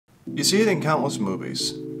You see it in countless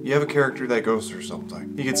movies. You have a character that goes through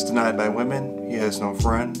something. He gets denied by women, he has no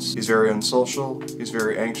friends, he's very unsocial, he's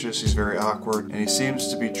very anxious, he's very awkward, and he seems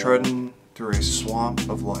to be treading through a swamp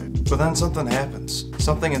of life. But then something happens.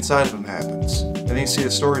 Something inside of him happens. And then you see a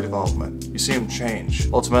story development. You see him change.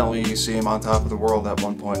 Ultimately, you see him on top of the world at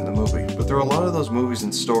one point in the movie. But through a lot of those movies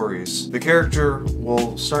and stories, the character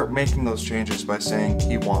will start making those changes by saying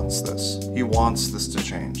he wants this. He wants this to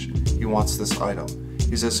change. He wants this item.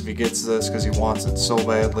 He says if he gets this because he wants it so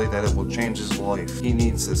badly that it will change his life. He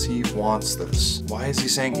needs this. He wants this. Why is he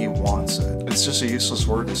saying he wants it? It's just a useless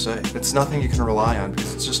word to say. It's nothing you can rely on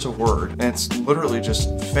because it's just a word. And it's literally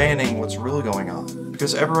just fanning what's really going on.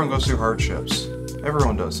 Because everyone goes through hardships.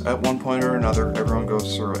 Everyone does. At one point or another, everyone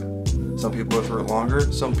goes through it. Some people go through it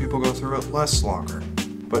longer. Some people go through it less longer.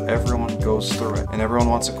 But everyone goes through it, and everyone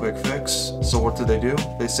wants a quick fix. So what do?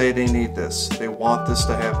 They say they need this. They want this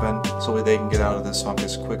to happen so they can get out of this funk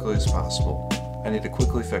as quickly as possible. I need to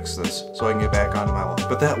quickly fix this so I can get back onto my life.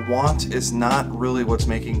 But that want is not really what's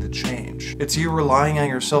making the change. It's you relying on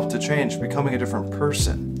yourself to change, becoming a different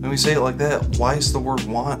person. When we say it like that, why is the word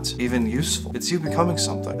want even useful? It's you becoming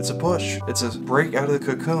something. It's a push. It's a break out of the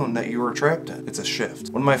cocoon that you were trapped in. It's a shift.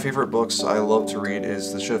 One of my favorite books I love to read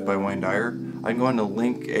is The Shift by Dyer. I'm going to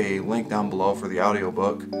link a link down below for the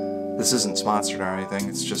audiobook. This isn't sponsored or anything.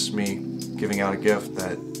 It's just me giving out a gift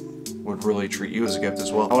that would really treat you as a gift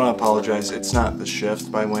as well. I want to apologize. It's not The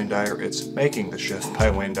Shift by Dyer. It's Making the Shift by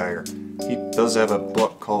Dyer. He does have a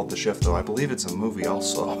book called The Shift, though. I believe it's a movie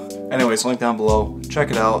also. Anyways, link down below. Check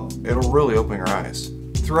it out. It'll really open your eyes.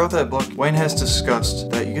 Throughout that book, Wayne has discussed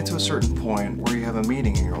that you get to a certain point where you have a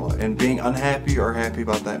meaning in your life. And being unhappy or happy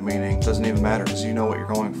about that meaning doesn't even matter because you know what you're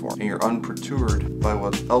going for. And you're unperturbed by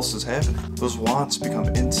what else is happening. Those wants become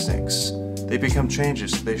instincts. They become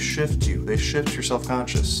changes. They shift you. They shift your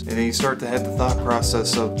self-conscious. And then you start to have the thought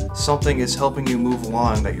process of something is helping you move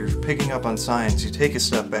along, that you're picking up on signs. You take a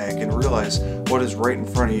step back and realize what is right in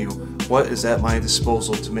front of you. What is at my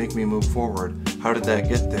disposal to make me move forward? How did that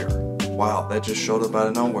get there? Wow, that just showed up out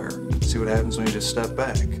of nowhere. See what happens when you just step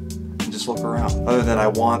back and just look around. Other than I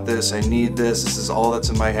want this, I need this, this is all that's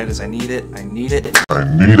in my head is I need it, I need it, I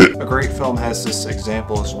need it. A great film has this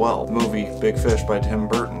example as well. The movie Big Fish by Tim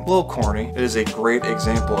Burton. A little corny. It is a great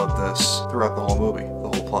example of this throughout the whole movie,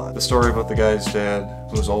 the whole plot. The story about the guy's dad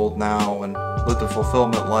who's old now and lived a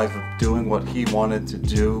fulfillment life of doing what he wanted to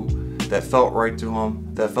do that felt right to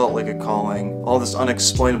him, that felt like a calling. All this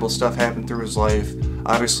unexplainable stuff happened through his life.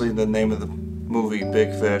 Obviously the name of the movie,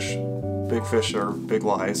 Big Fish are big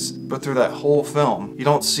lies. But through that whole film, you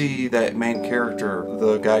don't see that main character,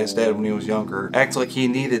 the guy's dad when he was younger, act like he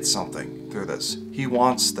needed something through this. He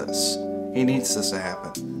wants this. He needs this to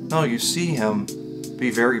happen. No, you see him be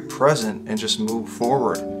very present and just move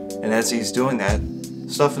forward. And as he's doing that,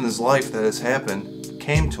 stuff in his life that has happened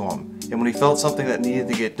came to him. And when he felt something that needed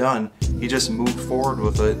to get done, he just moved forward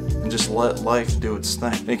with it and just let life do its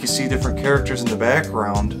thing. And you can see different characters in the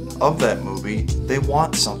background of that movie. They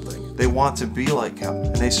want something. They want to be like him.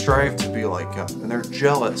 And they strive to be like him. And they're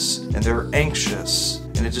jealous. And they're anxious.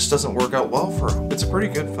 And it just doesn't work out well for him. It's a pretty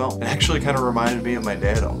good film. It actually kind of reminded me of my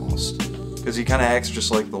dad almost. Because he kind of acts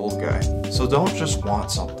just like the old guy. So don't just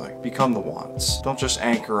want something. Become the wants. Don't just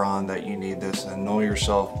anchor on that you need this and know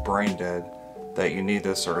yourself brain dead that you need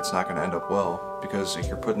this or it's not going to end up well. Because if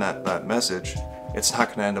you're putting that message, it's not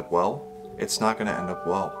going to end up well. It's not going to end up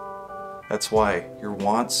well. That's why your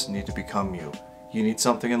wants need to become you. You need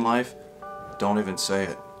something in life, don't even say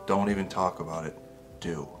it. Don't even talk about it.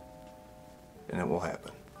 Do. And it will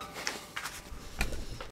happen.